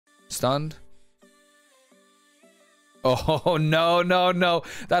Stunned. Oh, no, no, no.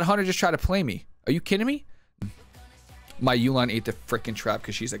 That hunter just tried to play me. Are you kidding me? My Yulon ate the freaking trap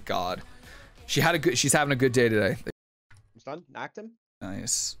because she's a god. She's having a good day today. I'm stunned. Knocked him.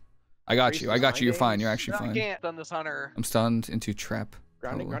 Nice. I got you. I got you. You're fine. You're actually fine. I can't stun this hunter. I'm stunned into trap.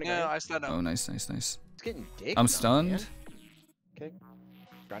 Grounding. No, I stunned him. Oh, nice, nice, nice. It's getting dick. I'm stunned. Man. Okay.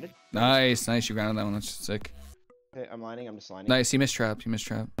 Grounded. Nice, nice. You grounded that one. That's sick. Okay, I'm lining. I'm just lining. Nice. He missed trap. He missed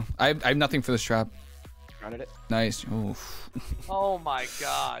trap. I have nothing for this trap. Grounded it. Nice. Oof. Oh my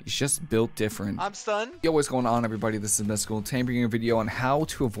god. He's just built different. I'm stunned. Yo, what's going on, everybody? This is Mysticall. Today I'm bringing a video on how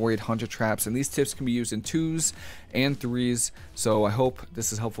to avoid hunter traps, and these tips can be used in 2s and 3s. So I hope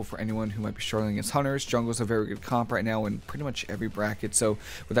this is helpful for anyone who might be struggling against hunters. Jungle's a very good comp right now in pretty much every bracket. So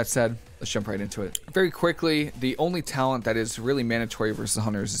with that said, let's jump right into it. Very quickly, the only talent that is really mandatory versus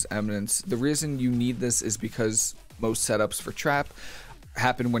hunters is Eminence. The reason you need this is because most setups for trap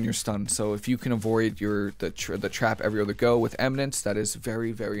happen when you're stunned. So if you can avoid the trap every other go with Eminence, that is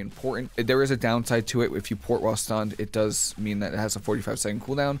very, very important. There is a downside to it. If you port while stunned, it does mean that it has a 45-second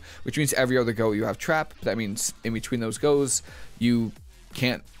cooldown, which means every other go you have trap. That means in between those goes, you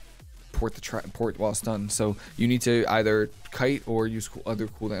can't port while stunned. So you need to either kite or use other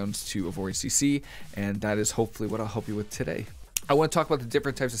cooldowns to avoid CC, and that is hopefully what I'll help you with today. I want to talk about the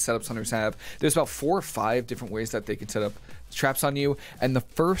different types of setups hunters have. There's about 4 or 5 different ways that they can set up traps on you, and the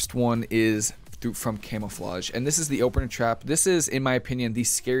first one is from camouflage, and this is the opener trap. This is, in my opinion, the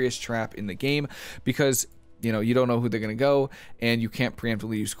scariest trap in the game because you don't know who they're gonna go, and you can't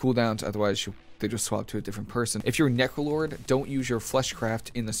preemptively use cooldowns, otherwise they just swap to a different person. If you're Necrolord, don't use your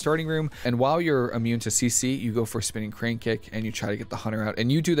Fleshcraft in the starting room, and while you're immune to CC, you go for a spinning crane kick and you try to get the hunter out.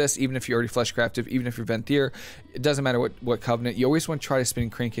 And you do this even if you're already Fleshcrafted, even if you're Venthyr, it doesn't matter what covenant, you always want to try to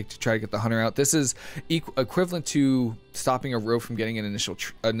spinning crane kick to try to get the hunter out. This is equivalent to stopping a rogue from getting an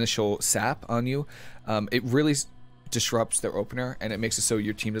initial sap on you. It really disrupts their opener, and it makes it so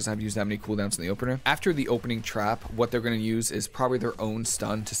your team doesn't have to use that many cooldowns in the opener. After the opening trap, what they're going to use is probably their own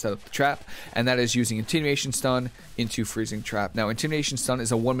stun to set up the trap, and that is using Intimidation Stun into Freezing Trap. Now, Intimidation Stun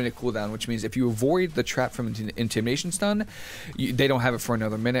is a 1-minute cooldown, which means if you avoid the trap from Intimidation Stun, they don't have it for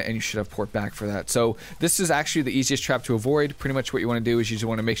another minute, and you should have port back for that. So this is actually the easiest trap to avoid. Pretty much what you want to do is you just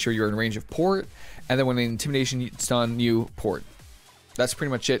want to make sure you're in range of port, and then when the Intimidation Stun, you port. That's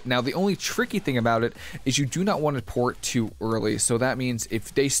pretty much it. Now, the only tricky thing about it is you do not want to port too early. So that means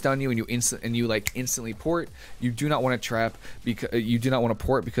if they stun you and you instantly port, you do not want to trap because you do not want to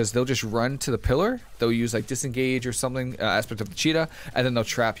port because they'll just run to the pillar. They'll use like disengage or something, aspect of the cheetah, and then they'll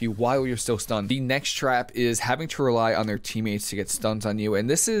trap you while you're still stunned. The next trap is having to rely on their teammates to get stuns on you, and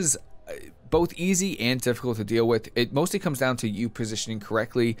this is both easy and difficult to deal with. It mostly comes down to you positioning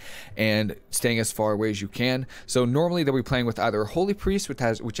correctly and staying as far away as you can. So normally they'll be playing with either a Holy Priest, which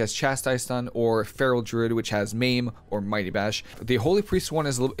has Chastise Stun, or Feral Druid, which has Maim or Mighty Bash. The Holy Priest one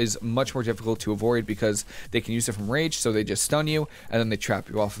is much more difficult to avoid because they can use it from rage, so they just stun you and then they trap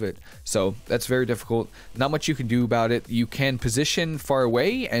you off of it. So that's very difficult. Not much you can do about it. You can position far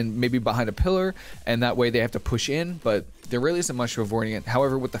away and maybe behind a pillar, and that way they have to push in, but there really isn't much to avoiding it.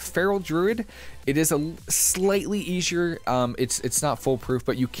 However, with the Feral Druid, it is a slightly easier. It's not foolproof,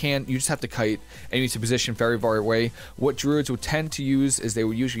 but you just have to kite and you need to position very far away. What Druids would tend to use is they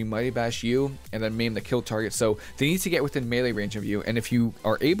would usually Mighty Bash you and then maim the kill target. So they need to get within melee range of you. And if you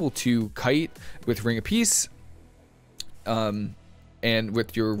are able to kite with Ring of Peace, and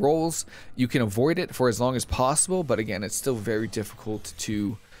with your rolls, you can avoid it for as long as possible. But again, it's still very difficult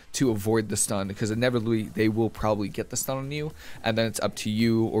to avoid the stun because inevitably they will probably get the stun on you, and then it's up to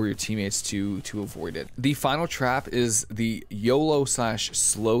you or your teammates to avoid it. The final trap is the Yolo /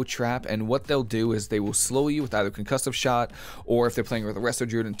 slow trap, and what they'll do is they will slow you with either concussive shot, or if they're playing with the Resto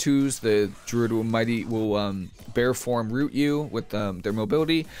Druid in 2s, the Druid will bear form root you with their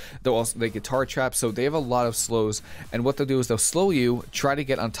mobility. They guitar trap, so they have a lot of slows, and what they'll do is they'll slow you, try to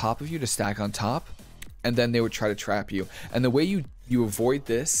get on top of you to stack on top, and then they would try to trap you. And the way you avoid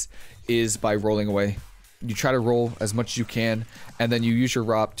this is by rolling away. You try to roll as much as you can, and then you use your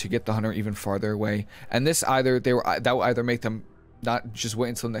ROP to get the hunter even farther away. And this that will either make them not just wait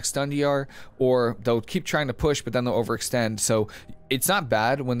until the next stun DR, or they'll keep trying to push, but then they'll overextend. So it's not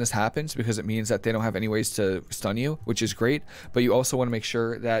bad when this happens because it means that they don't have any ways to stun you, which is great. But you also want to make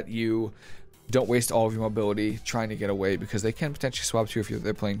sure that you don't waste all of your mobility trying to get away because they can potentially swap to you if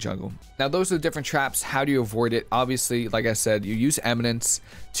they're playing jungle. Now, those are the different traps. How do you avoid it? Obviously, like I said, you use Eminence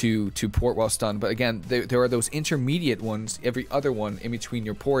to port while stunned, but again, there are those intermediate ones, every other one in between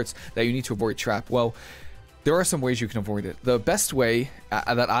your ports, that you need to avoid trap. Well, there are some ways you can avoid it. The best way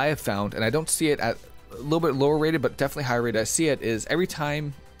that I have found, and I don't see it at a little bit lower rated, but definitely higher rated, I see it, is every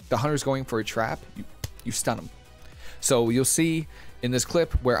time the hunter's going for a trap, you stun him. So you'll see in this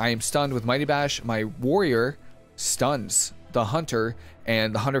clip where I am stunned with Mighty Bash, my warrior stuns the hunter,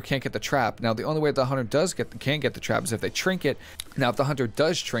 and the hunter can't get the trap. Now the only way the hunter can get the trap is if they trinket. Now if the hunter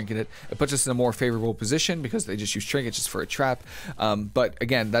does trinket it, it puts us in a more favorable position because they just use trinket just for a trap. But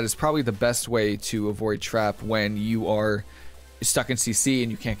again, that is probably the best way to avoid trap when you are stuck in CC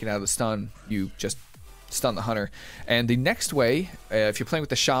and you can't get out of the stun. You just stun the hunter. And the next way, if you're playing with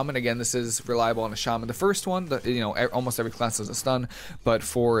the shaman, again, this is reliable on a shaman. The first one, almost every class has a stun, but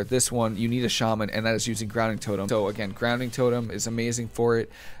for this one, you need a shaman, and that is using grounding totem. So again, grounding totem is amazing for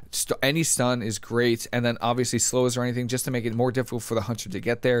it. Any stun is great, and then obviously slows or anything just to make it more difficult for the hunter to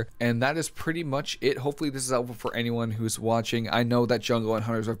get there. And that is pretty much it. Hopefully this is helpful for anyone who's watching. I know that jungle and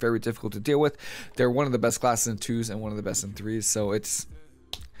hunters are very difficult to deal with. They're one of the best classes in 2s and one of the best in 3s, so it's,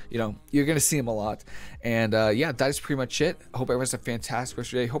 you're going to see them a lot. And yeah, that is pretty much it. I hope everyone has a fantastic rest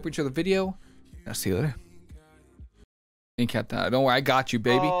of your day. Hope you enjoy the video. I'll see you later. Incap that. Don't worry, I got you,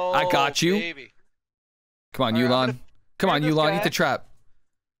 baby. Oh, I got you. Baby. Come on, All right, Yulon. Come on, Yulon. Eat the trap.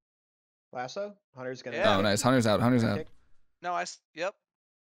 Lasso. Hunter's gonna. Yeah. Oh, nice. Hunter's out. Hunter's out. No, yep.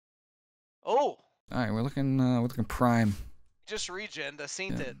 Oh. All right, we're looking prime. Just regened. I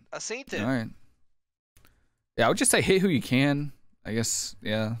seen it. I seen it. All right. Yeah, I would just say hit who you can. I guess,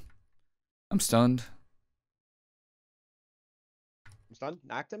 yeah. I'm stunned. I'm stunned.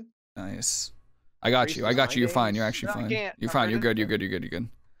 Knocked him. Nice. I got you. I got you. You're fine. You're actually fine. You're fine. You're good. You're good. You're good. You're good.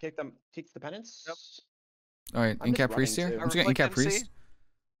 Kick them. Teach the penance. Yep. All right. I'm just Incap priest running here. too. I'm just gonna incap priest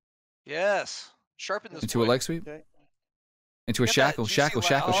Yes. Sharpen this. into a leg sweep. Okay. Into a Get that shackle. juicy Shackle.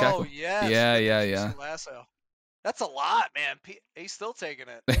 Shackle. Oh, Shackle. yes. Yeah. Get Yeah. that Yeah. juicy lasso. That's a lot, man. He's still taking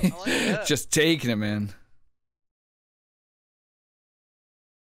it. I like that. Just taking it, man.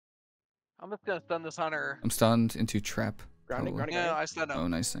 I'm just gonna stun this hunter. I'm stunned into trap. Grounding. Probably. Grounding. No, I stunned him. Oh,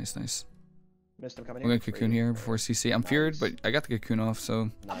 nice. Nice. Nice. Missed him coming I'm in. gonna cocoon here before CC. I'm feared, but I got the cocoon off,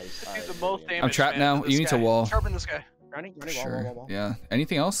 so. Nice. Do the most damage. I'm trapped man, now. to this You need to guy. wall. Sharpen this guy. Grounding. Grounding. Sure. Wall. Yeah.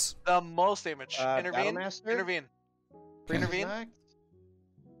 Anything else? The most damage. Intervene. Battlemaster? Intervene. Okay. Intervene. Knocked.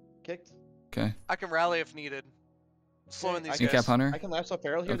 Kicked. Okay. I can rally if needed. Slowing these Incap guys. hunter. I can lasso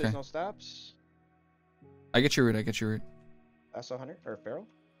feral here. Okay. There's no stops. I get your root. I get your root. Lasso hunter or feral.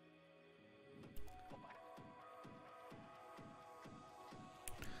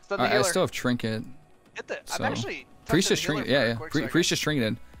 Stun the I healer. still have trinket. Hit that. so- I'm actually. Priest touching just the healer trinket. Yeah, for a yeah. quick second. Priest just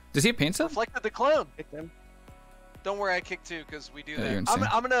trinketed. Does he have pain stuff? Reflected the clone. Kicked him. Don't worry, I kick too because we do Yeah, that. you're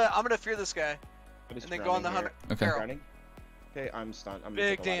I'm insane. gonna fear this guy But he's and then go on the grounding hunter. here. Okay. Feral. Grounding. Okay, I'm stunned. I'm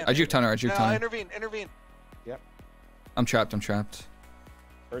Big gonna take a lot of damage. I juked hunter. I No, juked hunter. intervene. Intervene. I'm trapped. I'm trapped.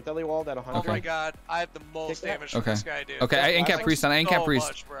 Earth Ellie wall. That'll hunt. Oh Okay. my god, I have the most Kick that. damage from Okay. this guy, dude. Okay, I Last incap thing. priest on. I incap So priest.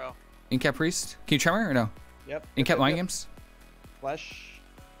 much, bro. Incap priest. Can you tremor or no? Yep. Incap mind games. Flesh.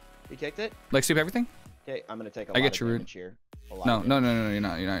 He kicked it. Leg sweep everything? Okay, I'm gonna take a I lot get of your root. damage here. A lot No, of no, damage. no, no, you're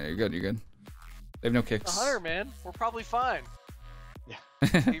not. You're not. You're good. You're good. They have no The kicks. hunter, man. We're probably fine. Yeah.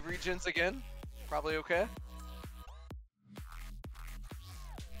 He regens again. Probably okay.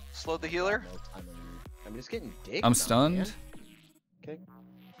 Slowed the healer. No time on you. I'm just getting dick. I'm now, stunned. man. Okay.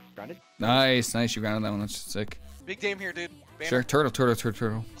 Grounded. Nice, nice. You grounded that one. That's sick. Big game here, dude. Banner. Sure.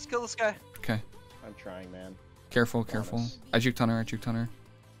 Turtle. Let's kill this guy. Okay. I'm trying, man. Careful. Promise. I juked hunter.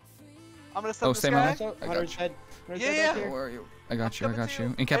 I'm gonna stun Oh, this stay guy. my Also, I Hunter's got head. Hunter's Yeah, head yeah. back here. Where are you? I got you. I coming got to you.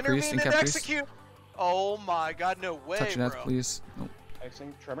 you. Incap priest. Intervene Incap and priest. execute. Oh my god, no way, Touch bro. that, please. Nope.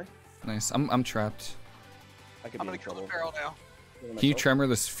 Xing tremor. Nice. I'm trapped. I could I'm be gonna in kill the trouble. feral now. Killing Can you myself. tremor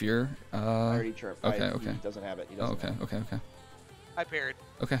the sphere? I already trip. okay, He okay. doesn't have it. He Oh, doesn't. okay. have it. Okay. I parried.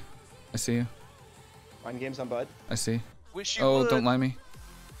 Okay. I see you. Mind games on Bud. I see. Wish you Oh, would. don't lie me.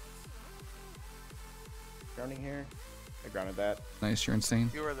 Grounding here. I grounded that. Nice. You're insane.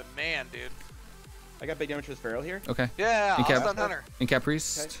 You are the man, dude. I got big damage with feral here. Okay. Yeah, I'll Incap. stun hunter. Incap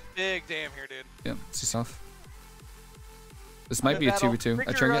priest. Big damn here, dude. Yep. See stuff. This might I'm be in a battle. 2v2. I Victory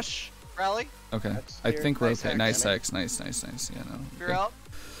trinket. rush. Rally. Okay. That's I here. think we're Nice okay. hack, Nice damn it. sex. Nice. Yeah. No. You're Good. out.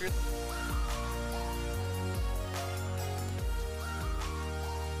 You're